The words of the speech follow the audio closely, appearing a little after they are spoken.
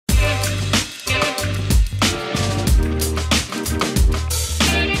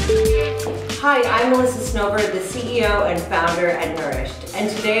Hi, I'm Melissa Snowbird, the CEO and founder at Nourished, and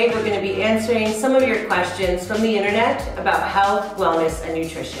today we're going to be answering some of your questions from the internet about health, wellness, and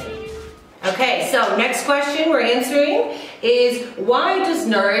nutrition. Okay, so next question we're answering is, why does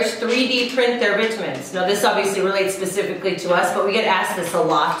Nourished 3D print their vitamins? Now this obviously relates specifically to us, but we get asked this a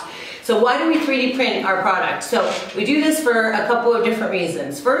lot. So why do we 3D print our product? So we do this for a couple of different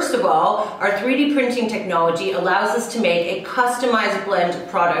reasons. First of all, our 3D printing technology allows us to make a customized blend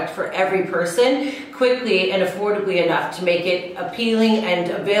product for every person quickly and affordably enough to make it appealing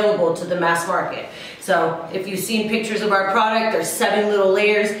and available to the mass market. So if you've seen pictures of our product, there's 7 little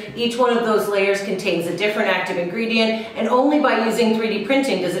layers. Each one of those layers contains a different active ingredient, and only by using 3D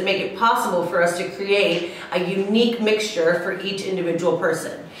printing does it make it possible for us to create a unique mixture for each individual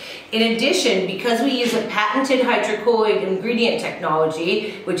person. In addition, because we use a patented hydrocolloid ingredient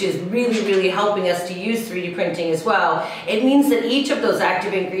technology, which is really helping us to use 3D printing as well, it means that each of those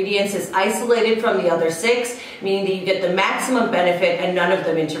active ingredients is isolated from the other 6, meaning that you get the maximum benefit and none of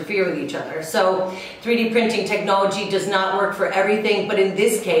them interfere with each other. So 3D printing technology does not work for everything, but in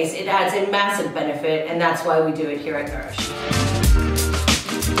this case, it adds a massive benefit, and that's why we do it here at Nourished.